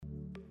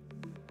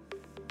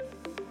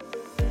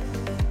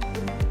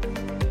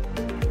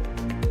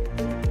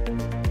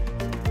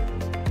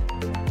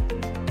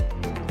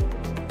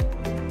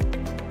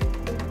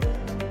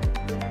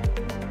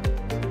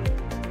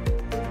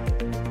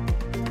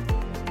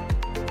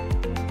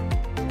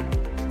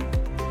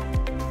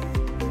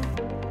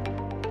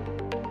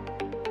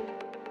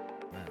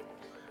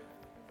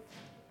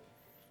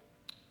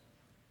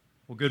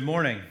Good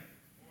morning.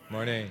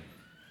 Morning.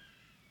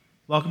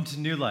 Welcome to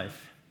New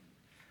Life.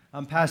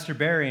 I'm Pastor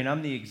Barry, and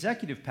I'm the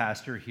executive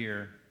pastor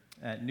here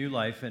at New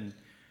Life. And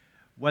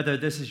whether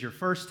this is your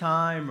first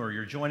time or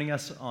you're joining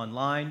us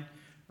online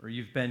or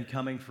you've been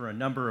coming for a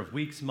number of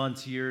weeks,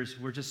 months, years,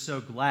 we're just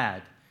so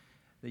glad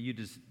that you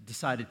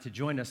decided to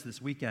join us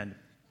this weekend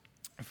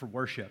for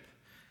worship.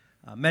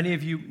 Many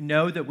of you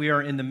know that we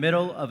are in the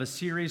middle of a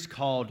series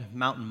called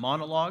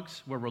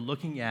Monologues, where we're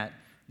looking at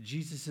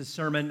Jesus'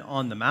 Sermon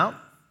on the Mount,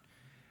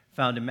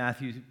 found in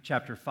Matthew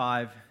chapter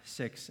 5,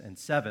 6, and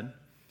 7.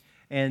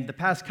 And the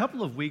past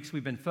couple of weeks,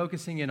 we've been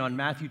focusing in on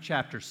Matthew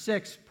chapter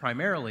 6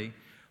 primarily,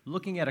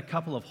 looking at a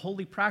couple of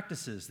holy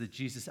practices that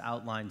Jesus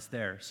outlines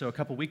there. So a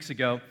couple weeks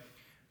ago,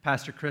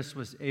 Pastor Chris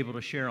was able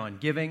to share on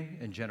giving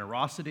and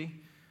generosity.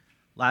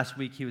 Last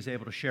week, he was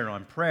able to share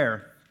on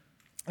prayer.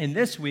 And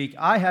this week,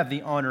 I have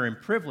the honor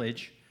and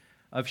privilege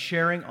of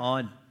sharing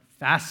on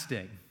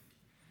fasting.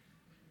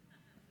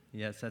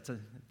 Yes,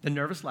 the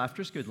nervous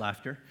laughter is good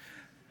laughter.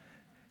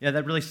 Yeah,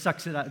 that really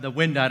sucks the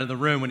wind out of the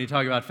room when you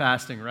talk about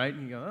fasting, right?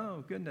 And you go,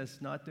 oh, goodness,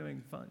 not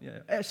doing fun.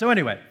 Yeah. So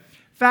anyway,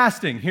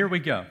 fasting, here we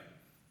go.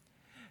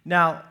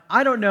 Now,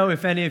 I don't know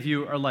if any of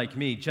you are like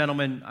me.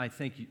 Gentlemen, I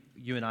think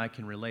you and I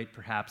can relate,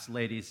 perhaps.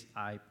 Ladies,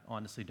 I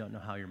honestly don't know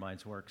how your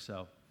minds work,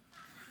 so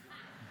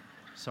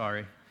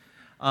sorry.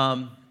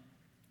 But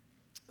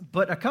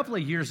a couple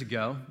of years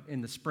ago,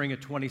 in the spring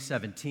of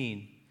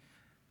 2017,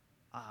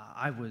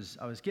 I was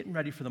getting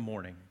ready for the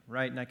morning,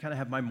 right? And I kind of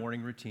have my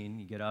morning routine.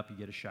 You get up, you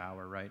get a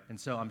shower, right? And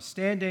so I'm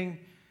standing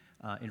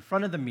in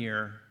front of the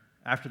mirror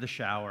after the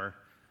shower,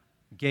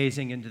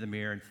 gazing into the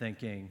mirror and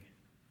thinking,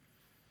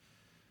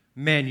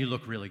 man, you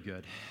look really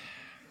good.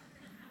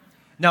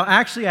 Now,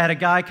 actually, I had a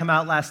guy come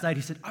out last night.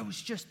 He said, I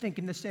was just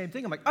thinking the same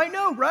thing. I'm like, I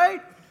know,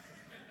 right?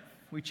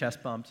 We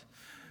chest bumped.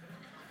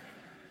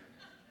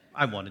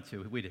 I wanted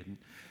to. We didn't.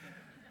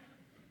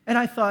 And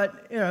I thought,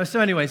 so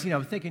anyways,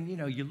 thinking,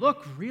 you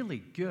look really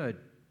good,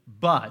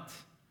 but,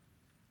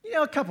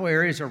 a couple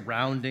areas are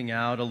rounding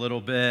out a little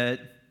bit.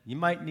 You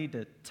might need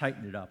to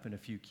tighten it up in a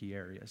few key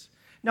areas.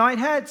 Now, I'd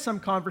had some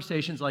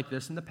conversations like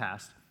this in the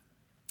past,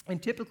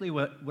 and typically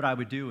what I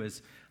would do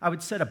is I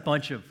would set a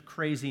bunch of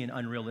crazy and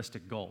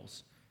unrealistic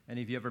goals.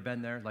 Any of you ever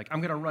been there? Like,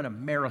 I'm going to run a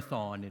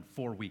marathon in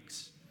 4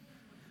 weeks.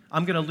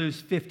 I'm going to lose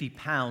 50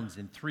 pounds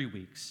in 3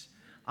 weeks.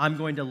 I'm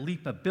going to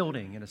leap a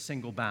building in a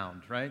single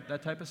bound, right?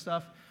 That type of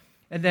stuff.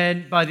 And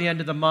then by the end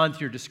of the month,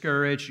 you're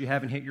discouraged, you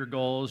haven't hit your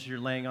goals, you're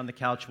laying on the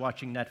couch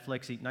watching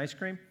Netflix, eating ice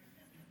cream.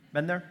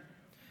 Been there?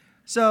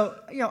 So,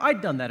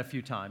 I'd done that a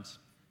few times.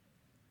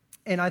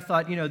 And I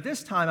thought,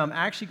 this time I'm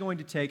actually going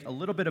to take a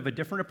little bit of a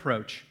different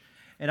approach,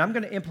 and I'm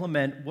going to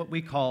implement what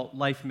we call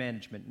life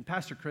management. And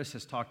Pastor Chris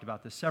has talked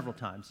about this several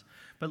times.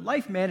 But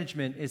life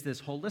management is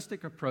this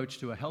holistic approach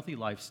to a healthy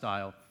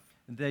lifestyle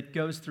that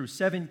goes through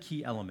 7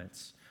 key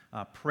elements.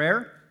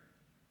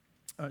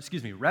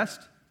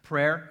 Rest,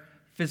 prayer,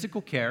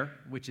 physical care,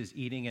 which is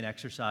eating and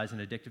exercise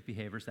and addictive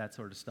behaviors, that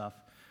sort of stuff.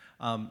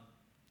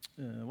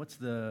 What's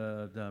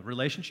the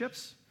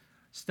relationships?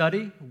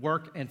 Study,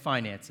 work, and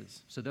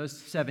finances. So those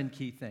 7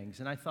 key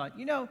things. And I thought,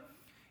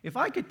 if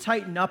I could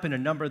tighten up in a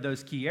number of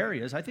those key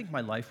areas, I think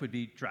my life would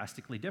be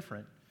drastically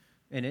different.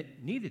 And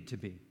it needed to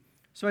be.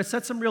 So I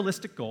set some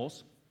realistic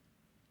goals.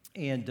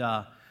 And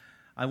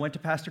I went to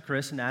Pastor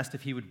Chris and asked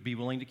if he would be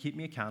willing to keep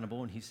me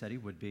accountable, and he said he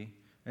would be.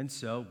 And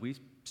so we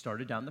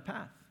started down the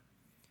path.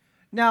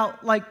 Now,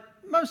 like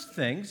most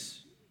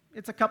things,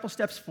 it's a couple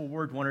steps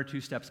forward, 1 or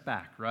 2 steps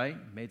back, right?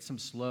 Made some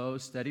slow,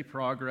 steady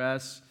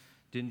progress,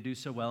 didn't do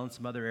so well in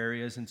some other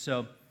areas. And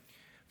so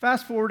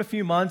fast forward a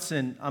few months,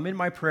 and I'm in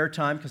my prayer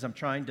time because I'm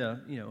trying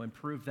to,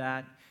 improve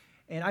that.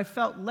 And I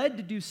felt led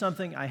to do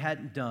something I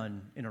hadn't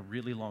done in a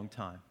really long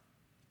time,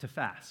 to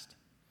fast.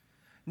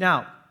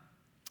 Now,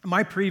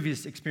 my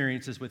previous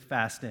experiences with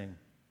fasting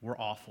were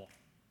awful,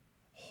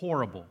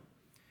 horrible.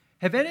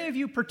 Have any of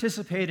you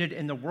participated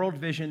in the World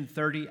Vision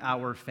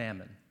 30-hour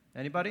famine?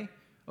 Anybody?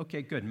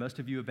 Okay, good. Most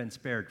of you have been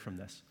spared from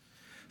this.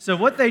 So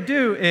what they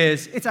do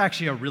is, it's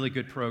actually a really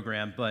good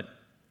program, but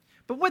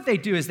what they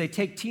do is they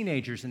take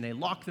teenagers and they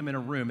lock them in a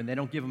room and they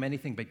don't give them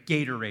anything but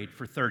Gatorade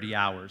for 30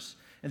 hours.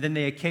 And then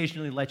they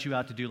occasionally let you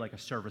out to do like a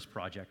service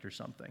project or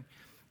something.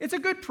 It's a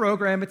good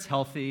program, it's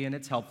healthy, and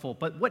it's helpful,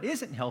 but what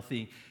isn't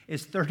healthy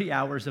is 30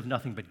 hours of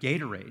nothing but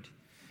Gatorade.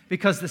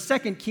 Because the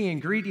second key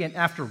ingredient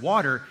after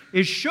water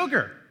is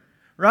sugar.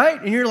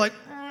 Right? And you're like,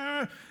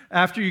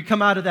 after you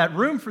come out of that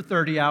room for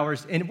 30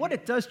 hours, and what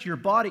it does to your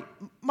body,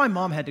 my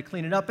mom had to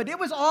clean it up, but it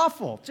was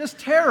awful, just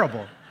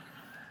terrible.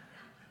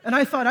 And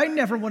I thought, I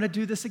never want to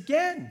do this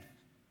again.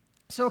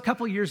 So a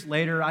couple years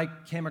later, I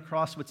came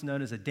across what's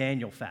known as a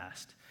Daniel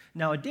fast.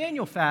 Now, a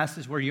Daniel fast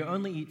is where you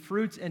only eat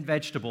fruits and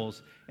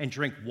vegetables and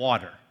drink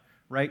water,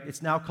 right?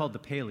 It's now called the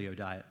paleo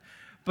diet.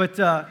 But,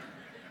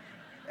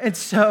 and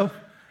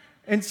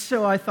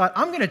so I thought,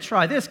 I'm going to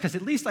try this because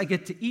at least I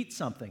get to eat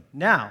something.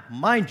 Now,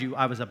 mind you,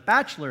 I was a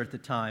bachelor at the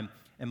time,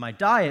 and my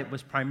diet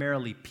was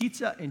primarily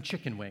pizza and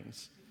chicken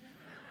wings,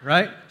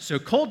 right? So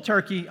cold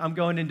turkey, I'm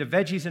going into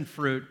veggies and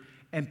fruit,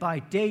 And by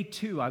day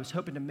 2, I was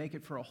hoping to make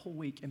it for a whole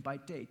week, and by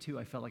day 2,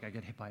 I felt like I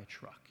got hit by a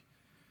truck.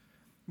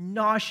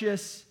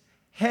 Nauseous,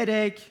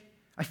 headache.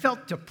 I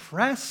felt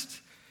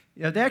depressed.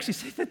 They actually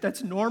say that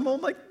that's normal.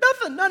 I'm like,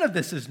 none of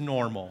this is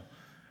normal,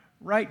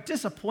 right?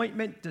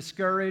 Disappointment,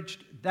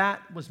 discouraged. That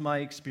was my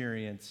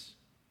experience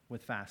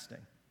with fasting.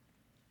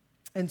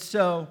 And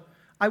so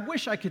I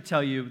wish I could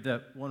tell you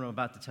that what I'm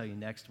about to tell you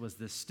next was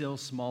this still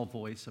small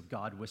voice of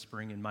God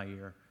whispering in my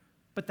ear,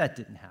 but that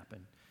didn't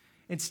happen.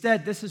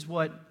 Instead, this is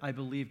what I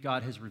believe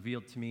God has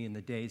revealed to me in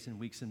the days and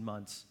weeks and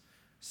months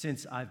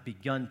since I've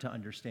begun to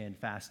understand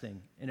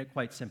fasting, and it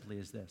quite simply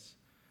is this.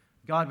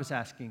 God was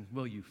asking,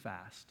 will you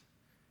fast?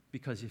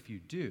 Because if you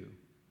do,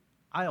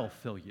 I'll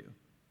fill you.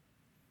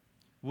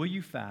 Will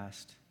you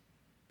fast?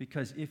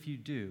 Because if you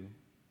do,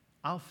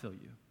 I'll fill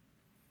you.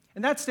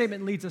 And that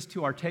statement leads us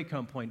to our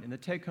take-home point, and the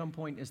take-home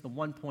point is the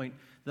one point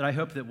that I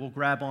hope that we'll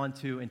grab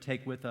onto and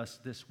take with us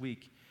this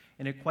week,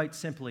 and it quite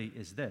simply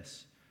is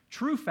this.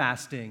 True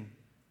fasting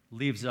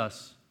leaves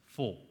us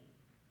full.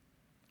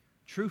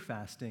 True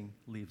fasting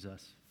leaves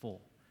us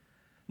full.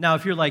 Now,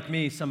 if you're like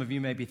me, some of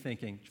you may be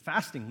thinking,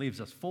 fasting leaves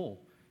us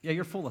full. Yeah,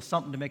 you're full of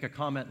something to make a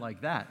comment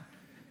like that.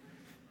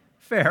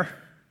 Fair.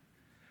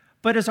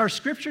 But as our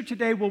scripture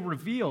today will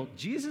reveal,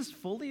 Jesus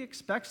fully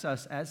expects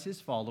us as his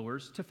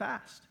followers to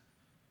fast.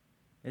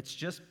 It's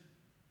just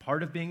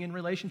part of being in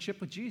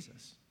relationship with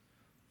Jesus.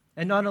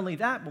 And not only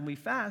that, when we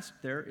fast,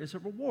 there is a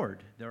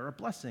reward. There are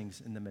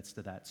blessings in the midst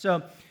of that.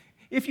 So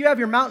if you have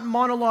your Mountain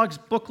Monologues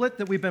booklet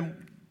that we've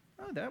been,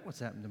 what's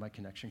happened to my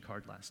connection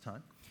card last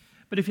time?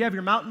 But if you have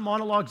your Mountain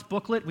Monologues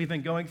booklet we've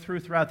been going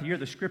throughout the year,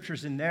 the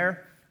scripture's in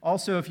there.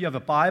 Also, if you have a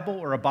Bible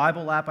or a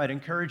Bible app, I'd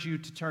encourage you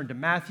to turn to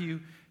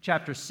Matthew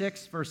chapter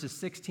 6, verses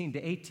 16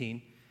 to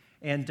 18.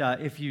 And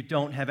if you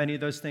don't have any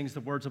of those things, the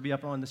words will be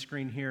up on the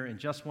screen here in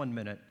just 1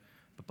 minute.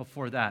 But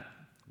before that,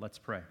 let's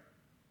pray.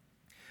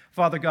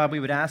 Father God, we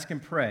would ask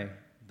and pray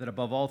that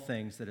above all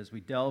things, that as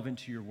we delve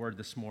into your word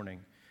this morning,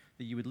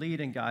 that you would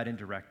lead and guide and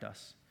direct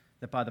us,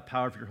 that by the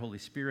power of your Holy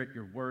Spirit,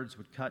 your words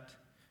would cut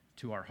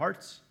to our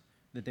hearts,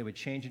 that they would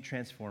change and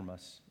transform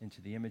us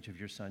into the image of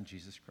your Son,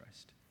 Jesus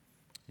Christ.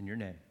 In your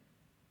name,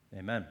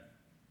 amen.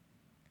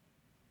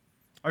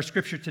 Our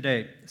scripture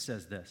today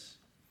says this,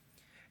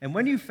 "And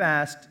when you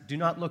fast, do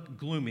not look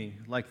gloomy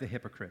like the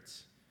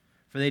hypocrites,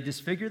 for they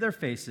disfigure their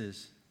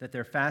faces, that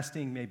their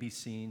fasting may be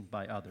seen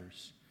by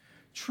others.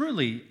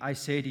 Truly, I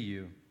say to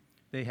you,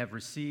 they have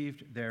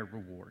received their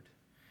reward.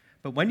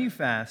 But when you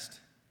fast,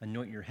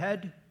 anoint your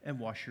head and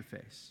wash your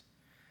face,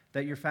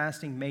 that your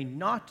fasting may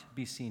not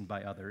be seen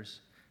by others,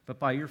 but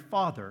by your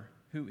Father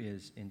who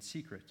is in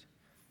secret.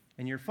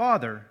 And your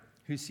Father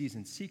who sees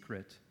in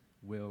secret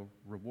will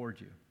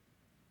reward you."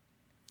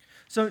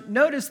 So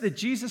notice that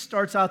Jesus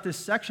starts out this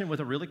section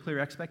with a really clear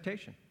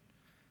expectation.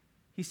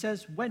 He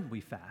says when we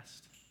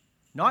fast.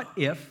 Not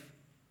if,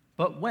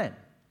 but when.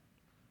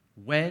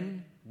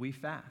 When we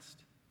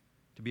fast.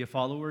 To be a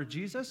follower of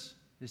Jesus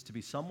is to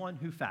be someone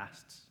who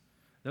fasts.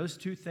 Those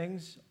two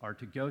things are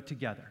to go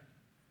together.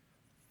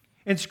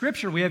 In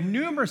Scripture, we have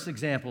numerous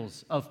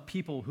examples of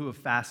people who have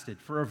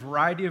fasted for a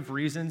variety of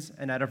reasons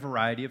and at a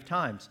variety of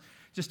times.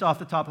 Just off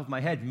the top of my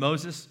head,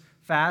 Moses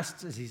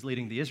fasts as he's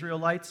leading the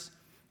Israelites.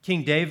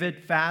 King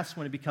David fasts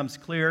when it becomes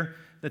clear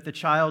that the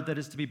child that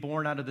is to be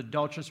born out of the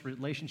adulterous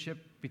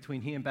relationship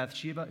between he and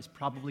Bathsheba is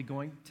probably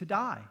going to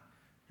die.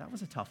 That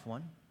was a tough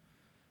one.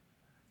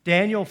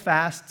 Daniel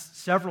fasts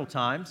several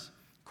times.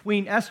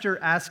 Queen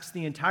Esther asks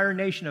the entire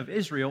nation of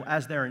Israel,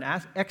 as they're in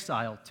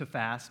exile, to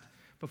fast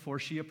before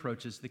she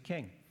approaches the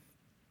king.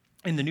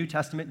 In the New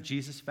Testament,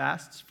 Jesus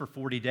fasts for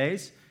 40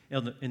 days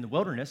in the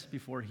wilderness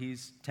before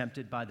he's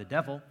tempted by the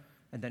devil,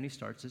 and then he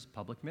starts his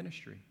public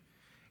ministry.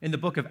 In the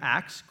book of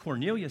Acts,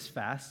 Cornelius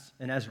fasts,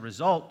 and as a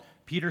result,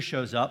 Peter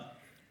shows up,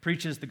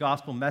 preaches the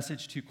gospel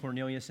message to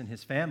Cornelius and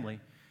his family,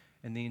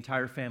 and the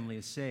entire family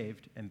is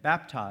saved and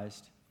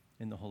baptized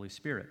in the Holy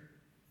Spirit.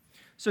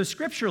 So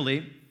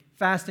scripturally,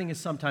 fasting is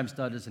sometimes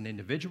done as an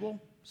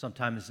individual,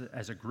 sometimes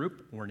as a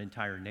group or an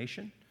entire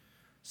nation.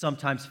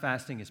 Sometimes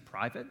fasting is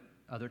private,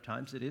 other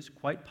times it is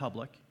quite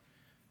public.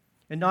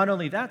 And not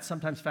only that,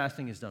 sometimes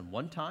fasting is done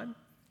one time,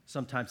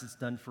 sometimes it's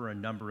done for a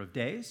number of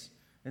days,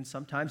 and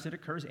sometimes it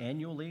occurs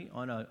annually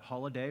on a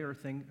holiday or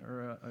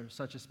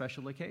such a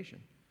special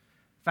occasion.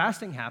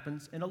 Fasting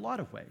happens in a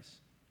lot of ways.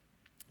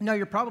 Now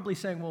you're probably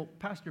saying, well,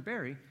 Pastor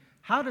Barry,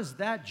 how does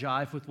that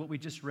jive with what we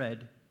just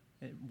read,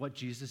 what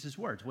Jesus'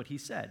 words, what he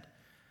said,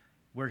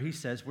 where he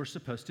says we're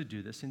supposed to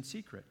do this in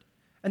secret?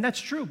 And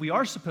that's true, we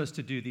are supposed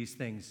to do these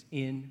things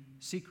in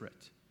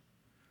secret.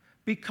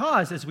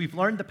 Because, as we've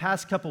learned the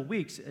past couple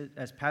weeks,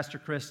 as Pastor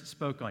Chris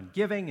spoke on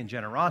giving and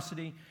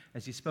generosity,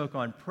 as he spoke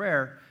on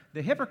prayer,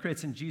 the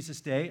hypocrites in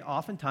Jesus' day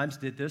oftentimes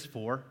did this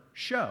for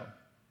show,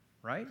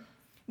 right?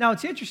 Now,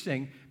 it's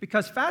interesting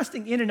because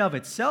fasting in and of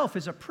itself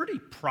is a pretty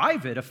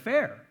private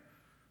affair,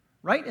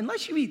 right?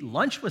 Unless you eat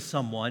lunch with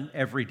someone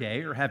every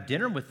day or have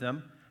dinner with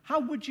them, how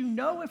would you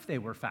know if they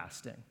were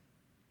fasting?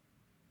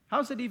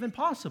 How's it even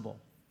possible?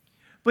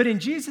 But in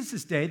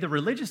Jesus' day, the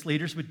religious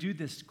leaders would do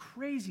this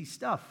crazy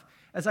stuff.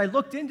 as I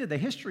looked into the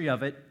history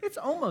of it, it's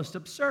almost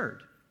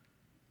absurd.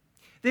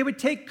 They would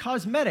take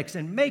cosmetics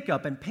and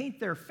makeup and paint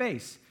their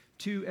face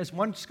to, as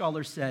one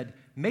scholar said,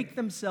 make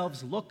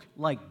themselves look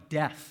like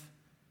death.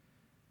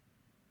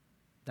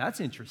 That's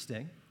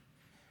interesting.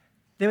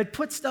 They would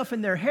put stuff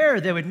in their hair.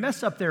 They would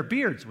mess up their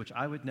beards, which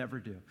I would never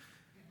do.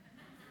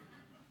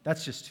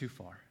 That's just too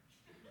far.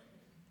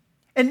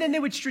 And then they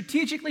would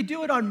strategically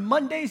do it on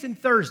Mondays and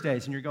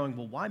Thursdays. And you're going,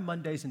 well, why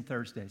Mondays and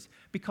Thursdays?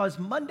 Because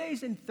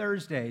Mondays and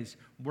Thursdays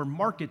were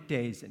market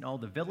days in all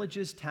the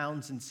villages,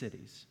 towns, and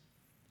cities.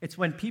 It's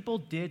when people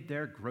did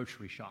their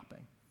grocery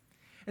shopping.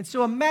 And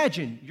so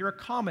imagine you're a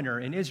commoner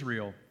in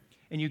Israel,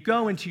 and you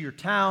go into your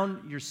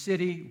town, your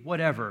city,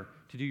 whatever,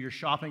 to do your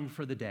shopping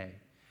for the day.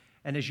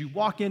 And as you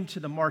walk into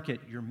the market,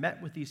 you're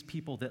met with these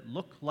people that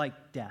look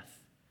like death.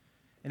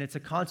 And it's a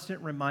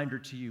constant reminder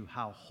to you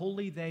how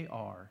holy they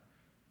are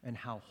and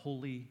how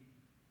holy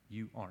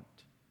you aren't.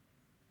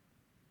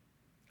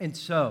 And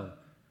so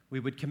we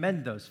would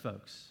commend those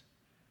folks.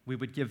 We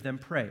would give them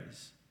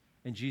praise.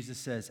 And Jesus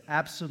says,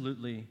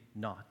 absolutely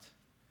not.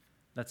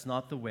 That's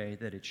not the way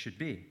that it should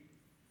be.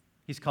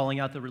 He's calling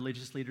out the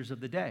religious leaders of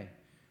the day,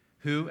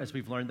 who, as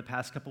we've learned the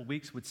past couple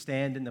weeks, would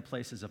stand in the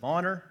places of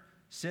honor,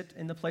 sit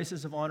in the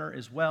places of honor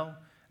as well,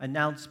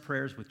 announce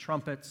prayers with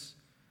trumpets,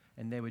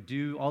 and they would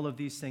do all of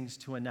these things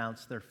to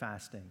announce their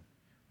fasting.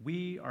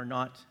 We are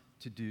not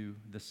to do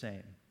the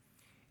same.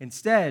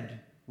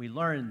 Instead, we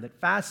learn that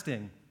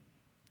fasting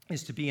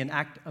is to be an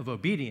act of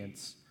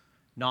obedience,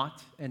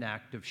 not an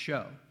act of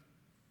show.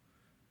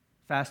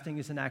 Fasting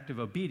is an act of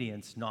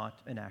obedience,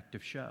 not an act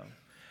of show.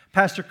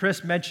 Pastor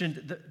Chris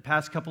mentioned the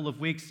past couple of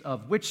weeks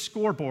of which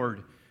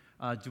scoreboard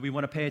do we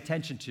want to pay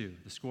attention to,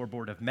 the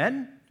scoreboard of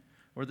men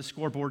or the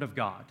scoreboard of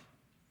God?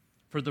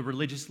 For the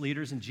religious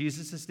leaders in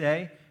Jesus'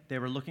 day, they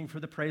were looking for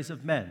the praise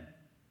of men.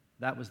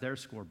 That was their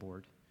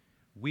scoreboard.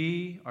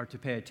 We are to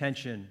pay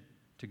attention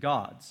to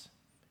God's.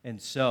 And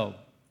so,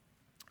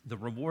 the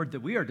reward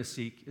that we are to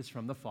seek is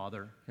from the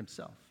Father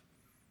himself.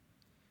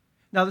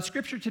 Now, the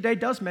scripture today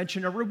does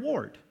mention a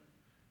reward.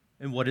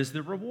 And what is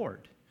the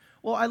reward?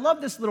 Well, I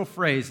love this little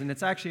phrase, and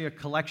it's actually a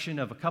collection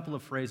of a couple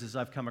of phrases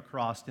I've come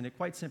across, and it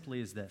quite simply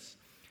is this.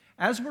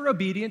 As we're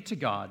obedient to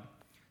God,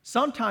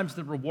 sometimes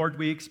the reward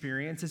we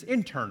experience is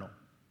internal.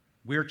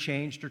 We're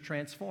changed or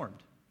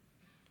transformed.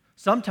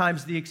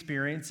 Sometimes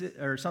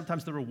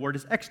sometimes the reward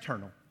is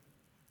external,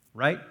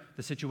 right?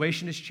 The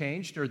situation is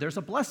changed, or there's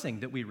a blessing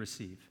that we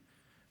receive.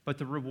 But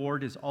the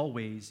reward is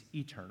always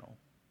eternal.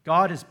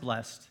 God is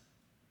blessed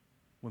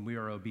when we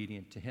are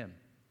obedient to him.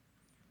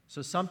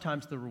 So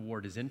sometimes the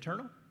reward is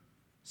internal,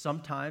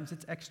 sometimes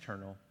it's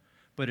external,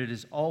 but it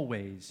is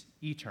always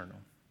eternal.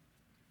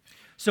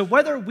 So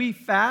whether we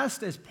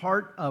fast as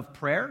part of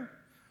prayer,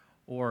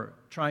 or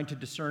trying to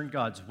discern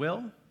God's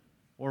will,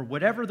 or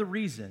whatever the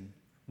reason,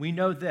 we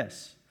know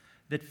this,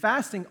 that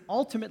fasting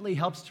ultimately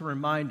helps to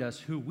remind us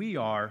who we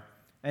are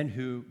and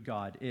who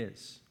God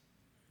is.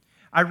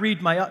 I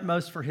read My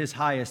Utmost for His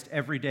Highest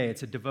every day.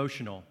 It's a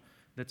devotional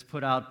that's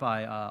put out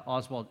by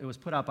Oswald. It was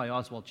put out by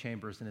Oswald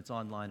Chambers, and it's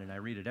online, and I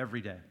read it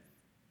every day,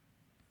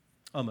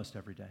 almost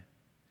every day.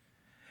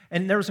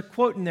 And there was a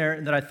quote in there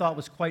that I thought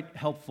was quite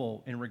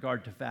helpful in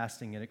regard to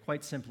fasting, and it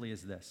quite simply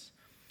is this.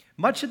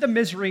 Much of the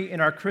misery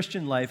in our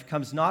Christian life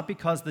comes not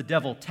because the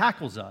devil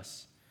tackles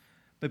us,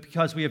 but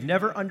because we have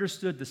never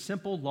understood the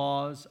simple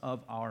laws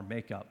of our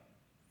makeup.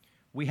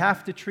 We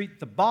have to treat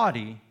the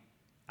body,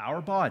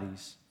 our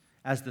bodies,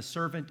 as the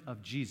servant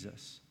of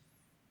Jesus.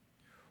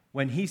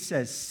 When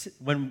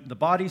the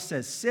body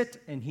says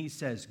sit and he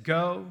says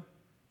go,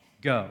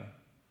 go.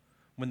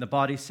 When the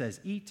body says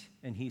eat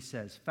and he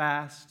says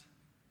fast,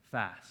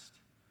 fast.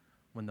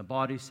 When the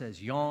body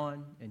says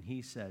yawn and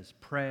he says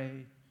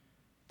pray,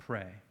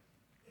 pray.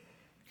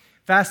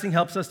 Fasting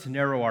helps us to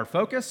narrow our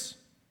focus,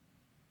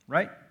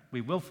 right?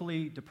 We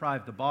willfully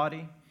deprive the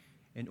body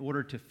in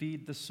order to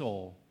feed the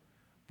soul.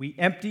 We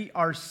empty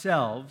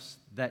ourselves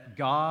that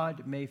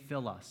God may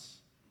fill us.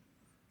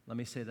 Let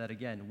me say that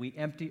again. We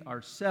empty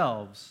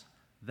ourselves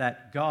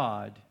that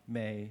God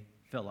may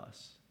fill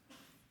us.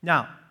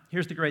 Now,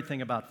 here's the great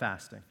thing about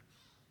fasting.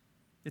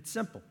 It's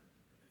simple.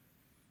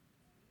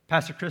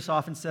 Pastor Chris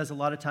often says a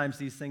lot of times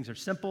these things are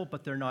simple,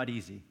 but they're not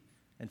easy.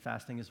 And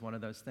fasting is one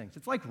of those things.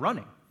 It's like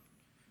running.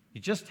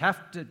 You just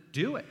have to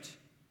do it.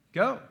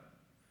 Go.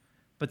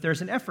 But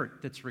there's an effort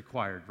that's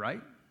required,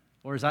 right?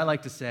 Or as I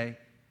like to say,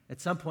 at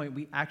some point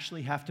we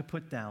actually have to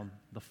put down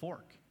the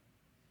fork.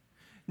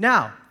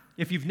 Now,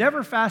 if you've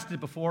never fasted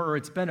before or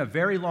it's been a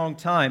very long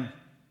time,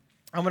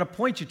 I'm going to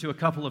point you to a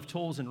couple of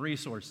tools and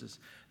resources.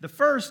 The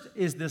first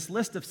is this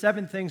list of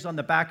 7 things on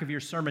the back of your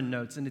sermon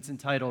notes, and it's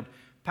entitled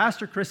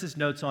Pastor Chris's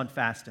Notes on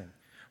Fasting.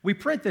 We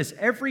print this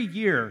every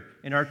year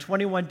in our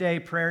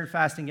 21-day prayer and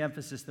fasting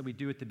emphasis that we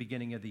do at the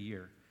beginning of the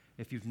year.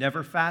 If you've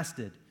never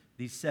fasted,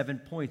 these 7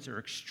 points are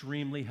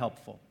extremely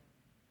helpful.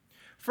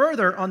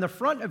 Further, on the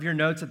front of your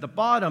notes at the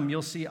bottom,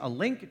 you'll see a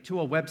link to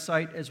a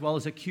website as well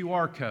as a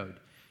QR code.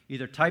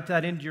 Either type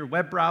that into your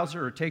web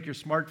browser or take your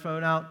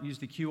smartphone out, use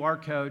the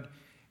QR code,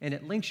 and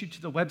it links you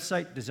to the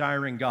website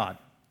Desiring God.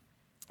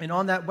 And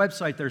on that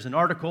website, there's an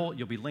article.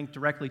 You'll be linked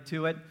directly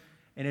to it.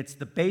 And it's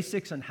the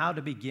basics on how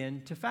to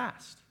begin to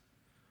fast.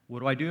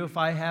 What do I do if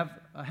I have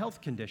a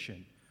health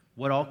condition?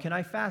 What all can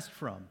I fast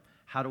from?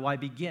 How do I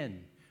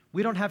begin?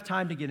 We don't have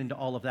time to get into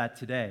all of that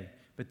today,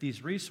 but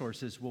these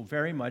resources will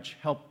very much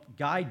help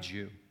guide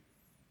you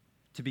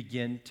to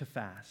begin to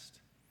fast.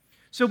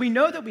 So we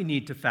know that we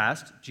need to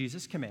fast.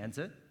 Jesus commands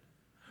it.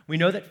 We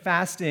know that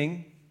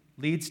fasting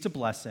leads to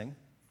blessing.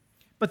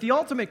 But the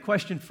ultimate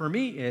question for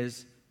me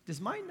is, does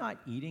my not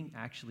eating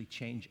actually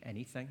change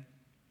anything?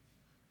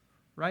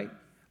 Right?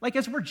 Like,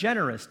 as we're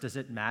generous, does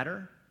it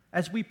matter?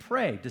 As we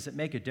pray, does it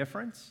make a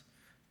difference?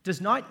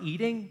 Does not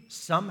eating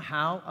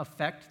somehow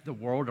affect the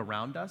world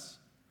around us?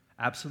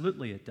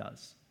 Absolutely it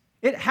does.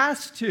 It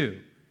has to.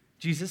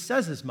 Jesus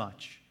says as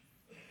much.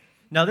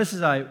 Now, this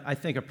is, I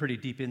think, a pretty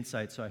deep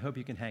insight, so I hope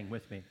you can hang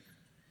with me.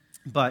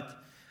 But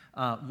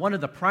one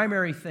of the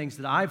primary things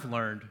that I've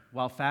learned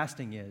while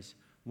fasting is,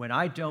 when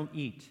I don't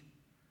eat,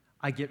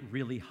 I get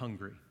really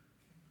hungry.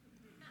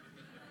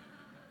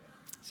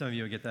 Some of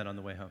you will get that on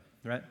the way home,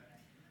 right?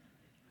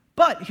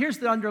 But here's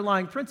the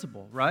underlying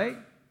principle, right?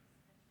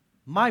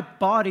 My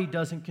body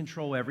doesn't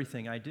control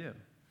everything I do.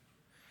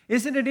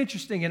 Isn't it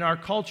interesting in our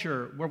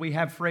culture where we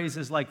have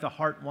phrases like the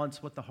heart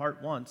wants what the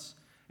heart wants,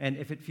 and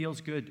if it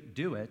feels good,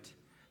 do it,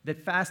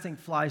 that fasting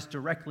flies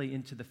directly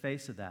into the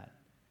face of that?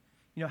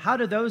 You know, how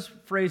do those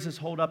phrases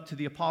hold up to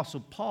the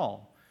Apostle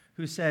Paul,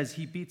 who says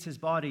he beats his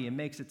body and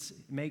makes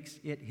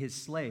it his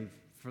slave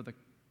for the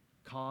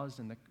cause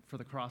and for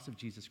the cross of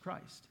Jesus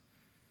Christ?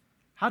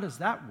 How does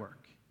that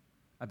work?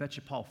 I bet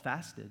you Paul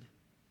fasted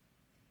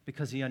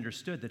because he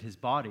understood that his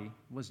body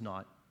was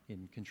not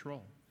in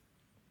control.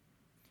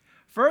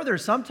 Further,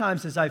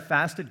 sometimes as I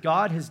fasted,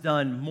 God has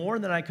done more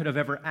than I could have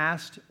ever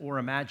asked or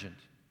imagined.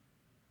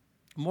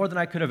 More than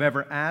I could have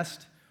ever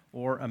asked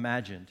or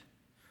imagined.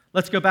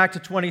 Let's go back to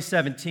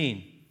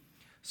 2017.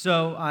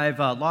 So I've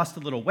lost a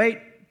little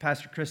weight.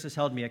 Pastor Chris has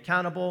held me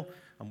accountable.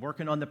 I'm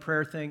working on the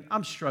prayer thing.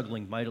 I'm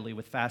struggling mightily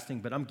with fasting,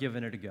 but I'm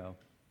giving it a go.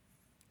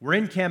 We're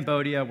in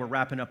Cambodia. We're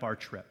wrapping up our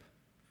trip.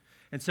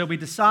 And so we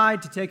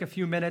decide to take a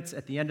few minutes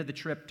at the end of the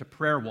trip to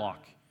prayer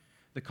walk,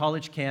 the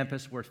college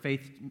campus where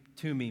Faith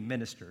to Me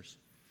ministers.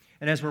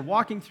 And as we're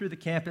walking through the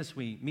campus,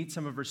 we meet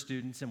some of her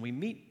students, and we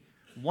meet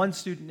one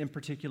student in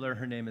particular.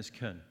 Her name is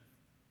Kun.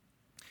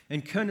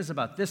 And Kun is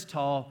about this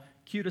tall,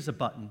 cute as a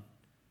button.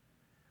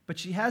 But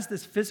she has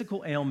this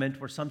physical ailment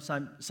where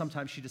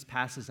sometimes she just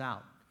passes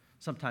out.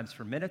 Sometimes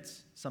for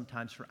minutes,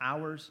 sometimes for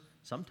hours,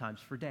 sometimes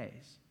for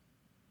days.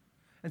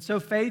 And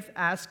so Faith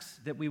asks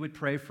that we would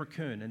pray for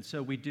Kun, and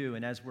so we do.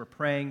 And as we're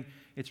praying,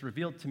 it's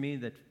revealed to me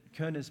that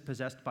Kun is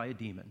possessed by a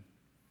demon.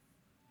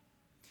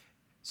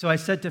 So I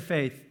said to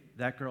Faith,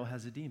 that girl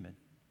has a demon.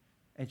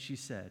 And she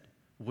said,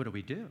 what do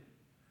we do?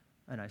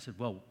 And I said,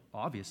 well,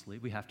 obviously,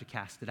 we have to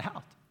cast it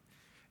out.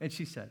 And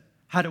she said,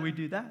 how do we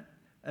do that?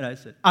 And I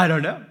said, I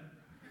don't know.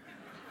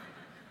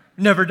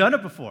 Never done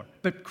it before.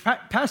 But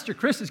Pastor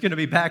Chris is going to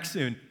be back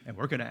soon, and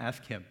we're going to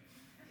ask him.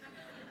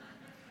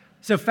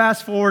 So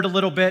fast forward a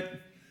little bit.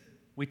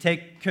 We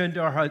take Kun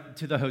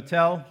to the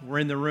hotel. We're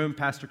in the room,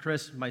 Pastor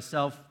Chris,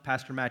 myself,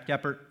 Pastor Matt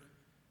Geppert,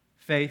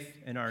 Faith,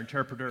 and our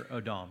interpreter,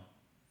 Odom.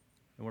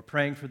 And we're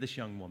praying for this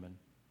young woman.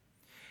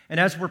 And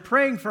as we're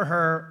praying for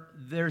her,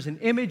 there's an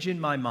image in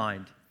my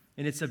mind,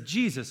 and it's of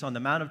Jesus on the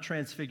Mount of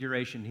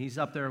Transfiguration. He's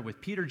up there with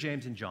Peter,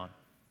 James, and John.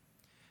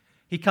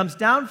 He comes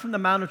down from the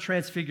Mount of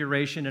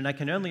Transfiguration, and I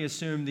can only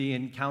assume he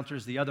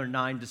encounters the other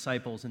 9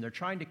 disciples, and they're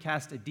trying to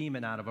cast a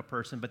demon out of a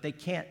person, but they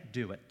can't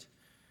do it.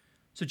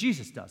 So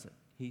Jesus does it.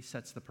 He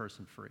sets the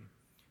person free.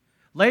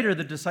 Later,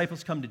 the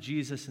disciples come to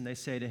Jesus, and they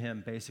say to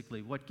him,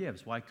 basically, what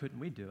gives? Why couldn't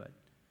we do it?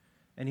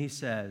 And he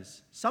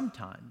says,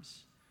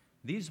 sometimes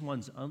these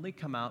ones only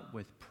come out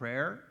with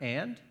prayer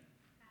and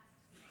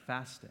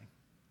fasting.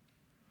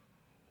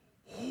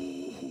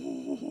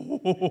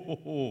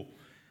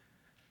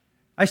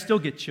 I still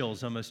get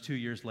chills almost 2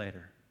 years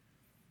later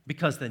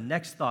because the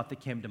next thought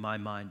that came to my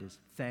mind is,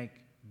 thank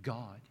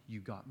God you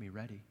got me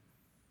ready.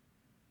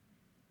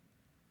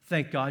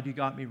 Thank God you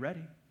got me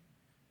ready.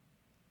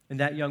 And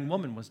that young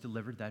woman was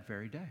delivered that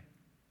very day.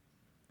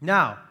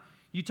 Now,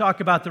 you talk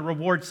about the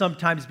reward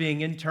sometimes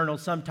being internal,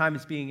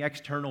 sometimes being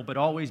external, but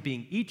always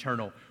being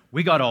eternal.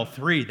 We got all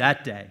 3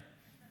 that day.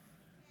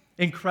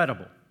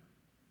 Incredible.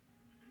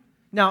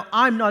 Now,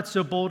 I'm not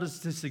so bold as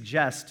to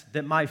suggest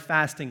that my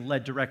fasting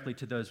led directly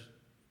to those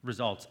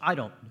results. I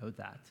don't know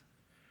that.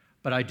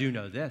 But I do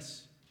know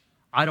this.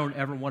 I don't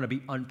ever want to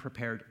be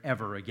unprepared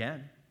ever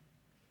again.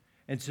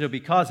 And so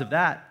because of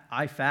that,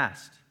 I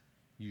fast,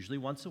 usually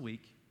once a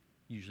week,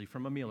 usually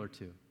from a meal or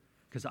two,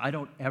 because I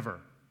don't ever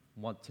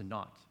want to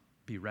not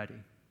be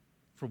ready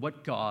for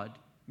what God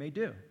may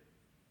do.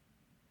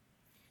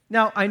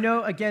 Now, I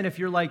know, again, if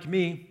you're like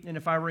me, and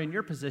if I were in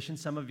your position,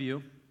 some of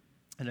you,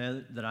 I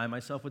know that I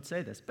myself would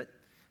say this, but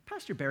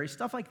Pastor Barry,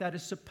 stuff like that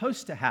is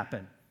supposed to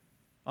happen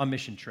on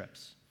mission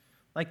trips.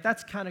 Like,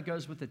 that's kind of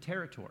goes with the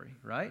territory,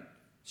 right?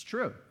 It's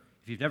true.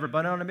 If you've never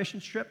been on a mission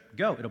trip,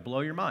 go. It'll blow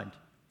your mind.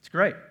 It's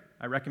great.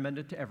 I recommend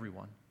it to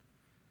everyone.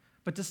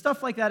 But does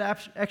stuff like that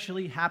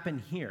actually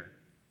happen here?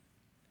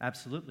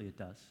 Absolutely it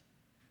does.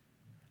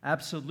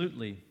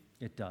 Absolutely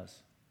it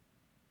does.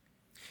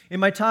 In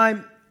my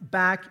time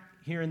back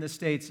here in the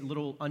States, a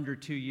little under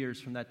 2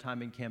 years from that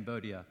time in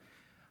Cambodia,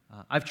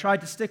 I've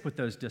tried to stick with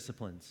those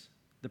disciplines,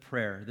 the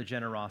prayer, the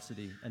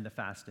generosity, and the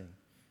fasting.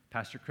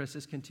 Pastor Chris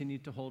has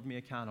continued to hold me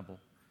accountable.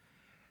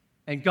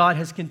 And God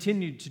has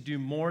continued to do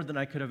more than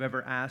I could have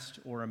ever asked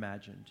or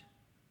imagined.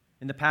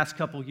 In the past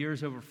couple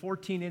years, over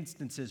 14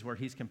 instances where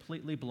he's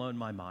completely blown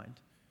my mind.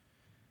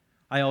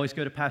 I always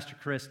go to Pastor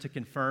Chris to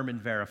confirm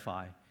and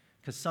verify,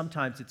 because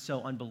sometimes it's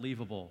so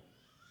unbelievable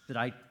that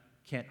I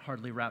can't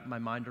hardly wrap my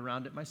mind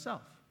around it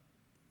myself.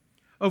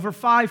 Over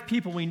 5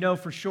 people we know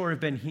for sure have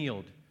been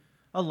healed.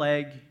 A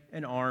leg,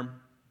 an arm,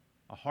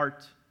 a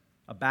heart,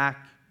 a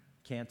back,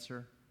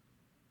 cancer.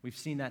 We've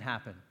seen that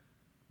happen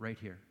right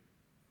here.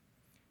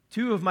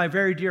 2 of my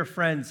very dear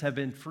friends have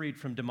been freed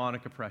from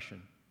demonic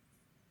oppression,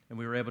 and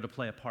we were able to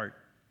play a part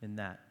in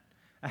that.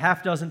 A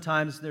half dozen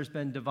times there's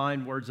been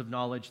divine words of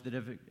knowledge that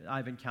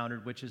I've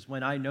encountered, which is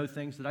when I know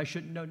things that I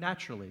shouldn't know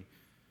naturally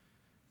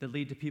that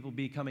lead to people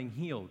becoming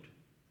healed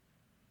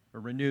or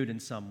renewed in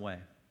some way.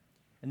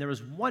 And there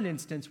was one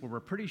instance where we're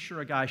pretty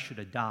sure a guy should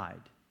have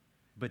died,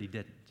 but he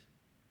didn't.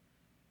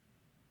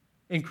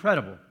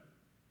 Incredible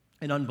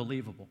and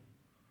unbelievable.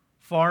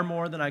 Far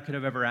more than I could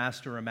have ever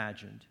asked or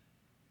imagined.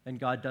 And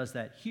God does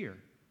that here,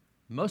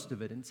 most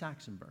of it in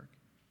Saxonburg.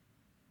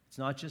 It's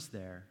not just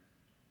there,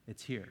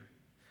 it's here.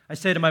 I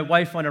say to my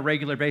wife on a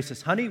regular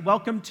basis, honey,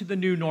 welcome to the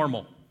new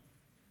normal.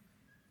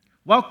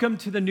 Welcome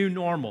to the new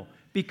normal,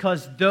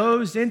 because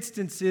those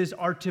instances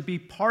are to be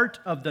part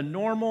of the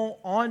normal,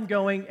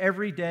 ongoing,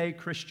 everyday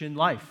Christian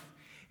life.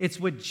 It's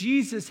what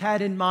Jesus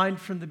had in mind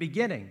from the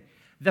beginning.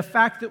 The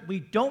fact that we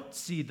don't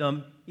see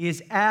them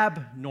is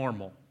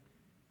abnormal.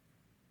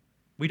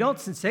 We don't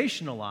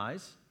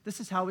sensationalize. This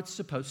is how it's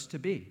supposed to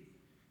be.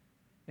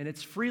 And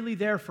it's freely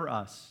there for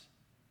us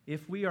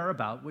if we are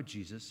about what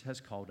Jesus has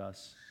called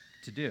us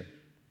to do.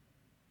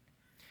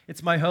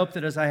 It's my hope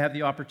that as I have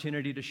the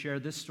opportunity to share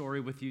this story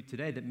with you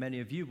today, that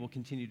many of you will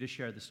continue to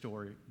share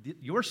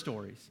your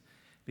stories,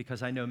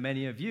 because I know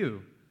many of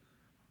you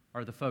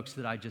are the folks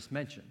that I just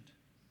mentioned.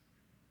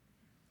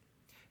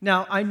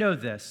 Now, I know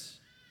this,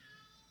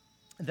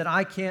 that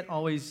I can't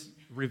always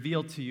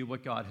reveal to you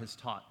what God has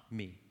taught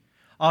me.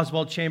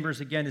 Oswald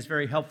Chambers, again, is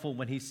very helpful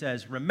when he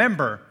says,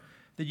 remember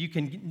that you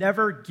can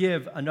never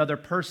give another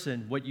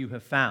person what you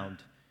have found,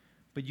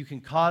 but you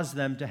can cause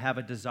them to have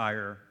a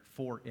desire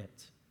for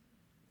it.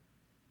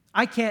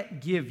 I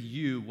can't give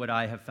you what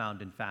I have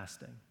found in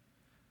fasting,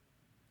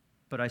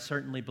 but I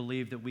certainly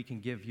believe that we can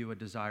give you a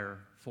desire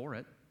for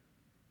it.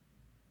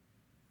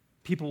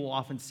 People will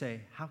often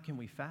say, how can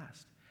we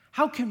fast?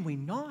 How can we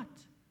not?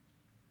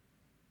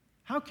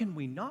 How can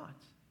we not?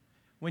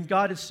 When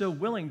God is so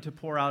willing to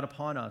pour out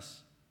upon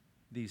us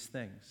these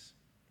things.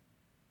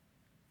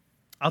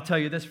 I'll tell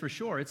you this for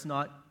sure, it's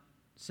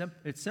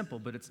simple,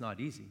 but it's not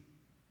easy.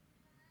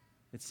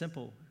 It's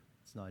simple,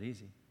 it's not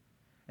easy.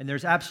 And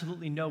there's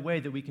absolutely no way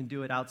that we can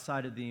do it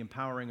outside of the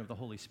empowering of the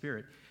Holy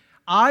Spirit.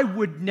 I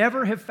would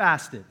never have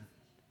fasted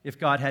if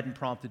God hadn't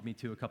prompted me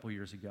to a couple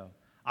years ago.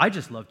 I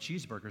just love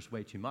cheeseburgers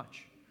way too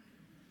much.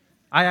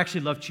 I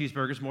actually love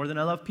cheeseburgers more than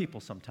I love people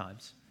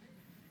sometimes.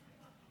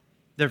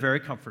 They're very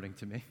comforting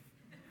to me.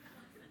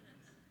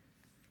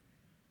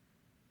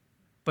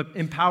 But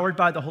empowered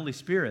by the Holy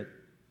Spirit,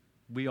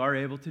 we are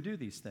able to do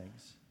these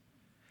things.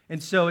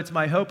 And so it's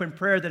my hope and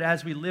prayer that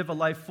as we live a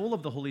life full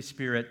of the Holy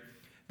Spirit,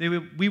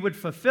 we would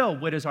fulfill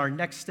what is our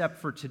next step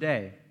for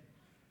today.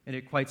 And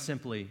it quite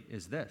simply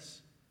is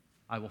this.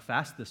 I will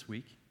fast this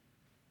week.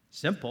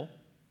 Simple,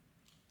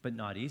 but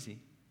not easy.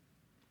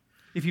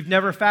 If you've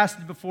never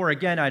fasted before,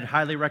 again, I'd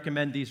highly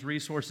recommend these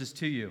resources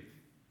to you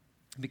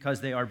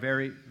because they are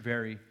very,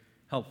 very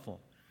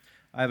helpful.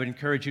 I would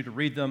encourage you to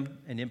read them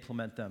and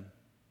implement them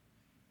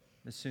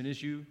as soon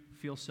as you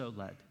feel so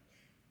led.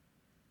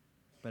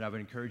 But I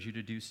would encourage you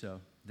to do so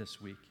this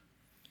week.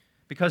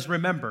 Because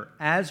remember,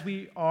 as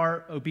we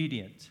are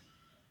obedient,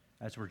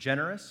 as we're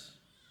generous,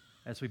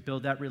 as we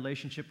build that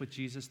relationship with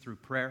Jesus through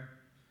prayer,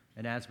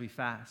 and as we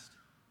fast,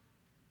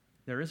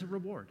 there is a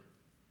reward.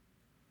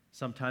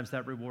 Sometimes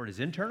that reward is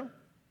internal,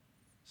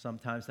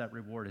 sometimes that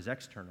reward is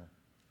external,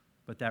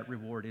 but that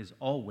reward is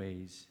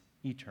always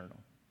eternal.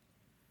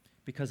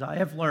 Because I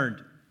have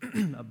learned,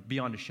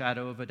 beyond a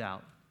shadow of a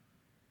doubt,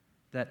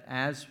 that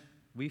as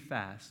we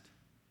fast,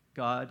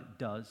 God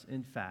does,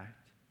 in fact,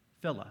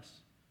 fill us.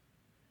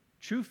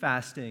 True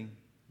fasting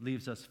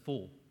leaves us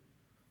full.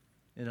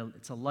 And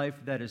it's a life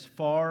that is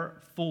far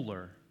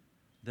fuller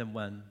than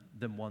one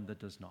that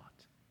does not.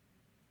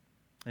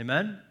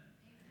 Amen?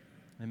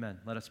 Amen.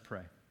 Let us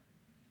pray.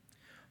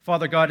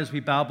 Father God, as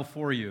we bow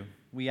before you,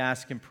 we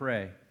ask and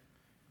pray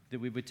that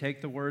we would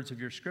take the words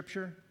of your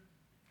scripture,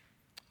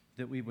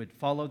 that we would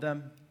follow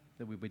them,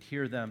 that we would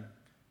hear them,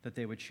 that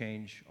they would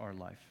change our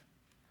life.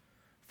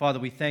 Father,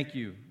 we thank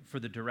you for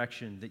the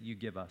direction that you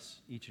give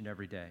us each and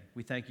every day.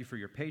 We thank you for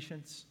your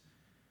patience.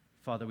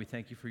 Father, we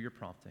thank you for your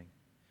prompting.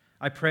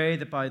 I pray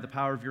that by the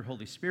power of your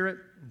Holy Spirit,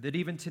 that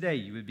even today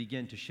you would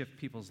begin to shift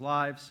people's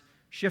lives,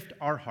 shift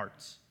our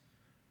hearts,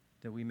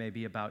 that we may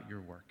be about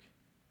your work.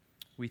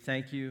 We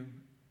thank you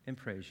and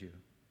praise you.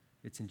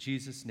 It's in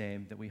Jesus'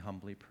 name that we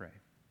humbly pray.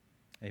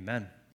 Amen.